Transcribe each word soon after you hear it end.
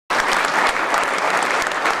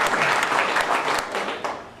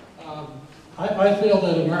I feel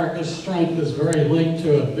that America's strength is very linked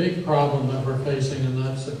to a big problem that we're facing, and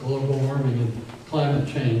that's the global warming and climate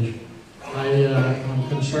change. I'm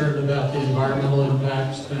concerned about the environmental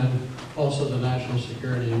impacts and also the national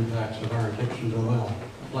security impacts of our addiction to oil.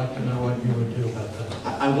 I'd like to know what you would do about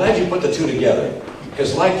that. I'm glad you put the two together,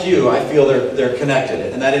 because like you, I feel they're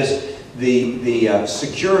connected, and that is the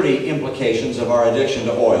security implications of our addiction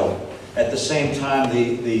to oil. At the same time,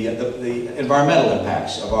 the environmental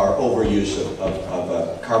impacts of our overuse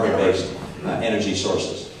of carbon-based energy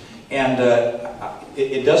sources. And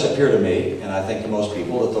it does appear to me, and I think to most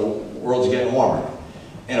people, that the world's getting warmer.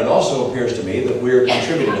 And it also appears to me that we're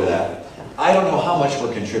contributing to that. I don't know how much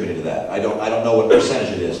we're contributing to that. I don't know what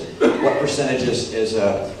percentage it is. What percentage is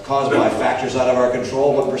caused by factors out of our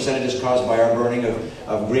control? What percentage is caused by our burning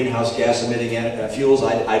of greenhouse gas emitting fuels?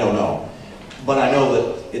 I don't know. But I know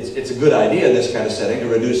that it's a good idea in this kind of setting to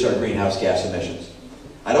reduce our greenhouse gas emissions.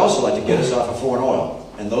 I'd also like to get us off of foreign oil.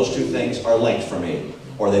 And those two things are linked for me,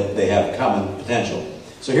 or they have common potential.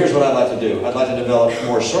 So here's what I'd like to do. I'd like to develop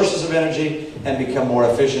more sources of energy and become more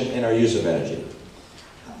efficient in our use of energy.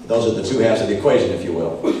 Those are the two halves of the equation, if you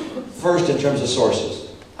will. First, in terms of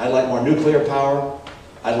sources, I'd like more nuclear power.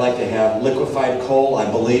 I'd like to have liquefied coal, I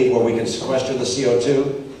believe, where we can sequester the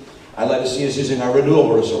CO2. I'd like to see us using our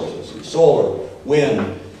renewable resources, solar,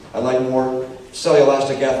 wind. I'd like more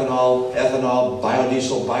cellulosic ethanol,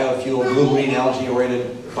 biodiesel, biofuel, blue-green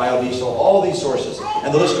algae-oriented biodiesel, all these sources.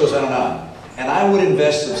 And the list goes on and on. And I would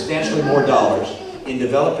invest substantially more dollars in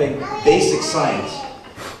developing basic science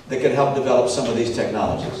that can help develop some of these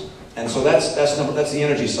technologies. And so that's the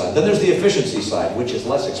energy side. Then there's the efficiency side, which is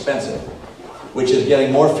less expensive, which is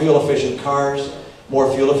getting more fuel-efficient cars,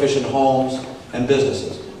 more fuel-efficient homes, and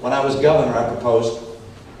businesses. When I was governor, I proposed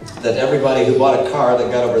that everybody who bought a car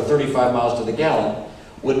that got over 35 miles to the gallon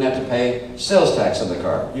wouldn't have to pay sales tax on the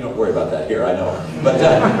car. You don't worry about that here, I know. But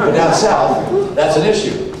down south, that's an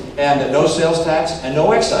issue. And no sales tax and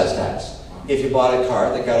no excise tax if you bought a car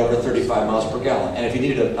that got over 35 miles per gallon. And if you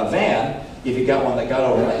needed a van, if you got one that got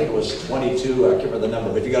over, I think it was 22, I can't remember the number,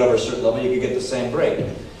 but if you got over a certain level, you could get the same break.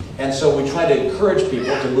 And so we try to encourage people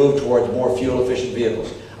to move towards more fuel-efficient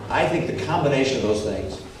vehicles. I think the combination of those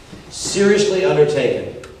things, seriously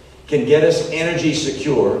undertaken, can get us energy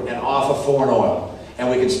secure and off of foreign oil. And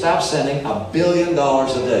we can stop sending $1 billion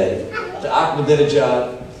a day to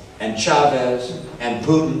Ahmadinejad and Chavez and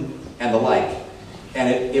Putin and the like. And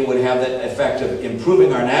it would have that effect of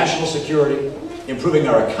improving our national security, improving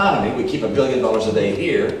our economy. We keep $1 billion a day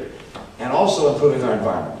here, and also improving our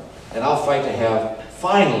environment. And I'll fight to have,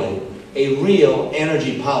 finally, a real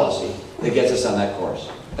energy policy that gets us on that course.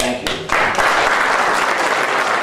 Thank you.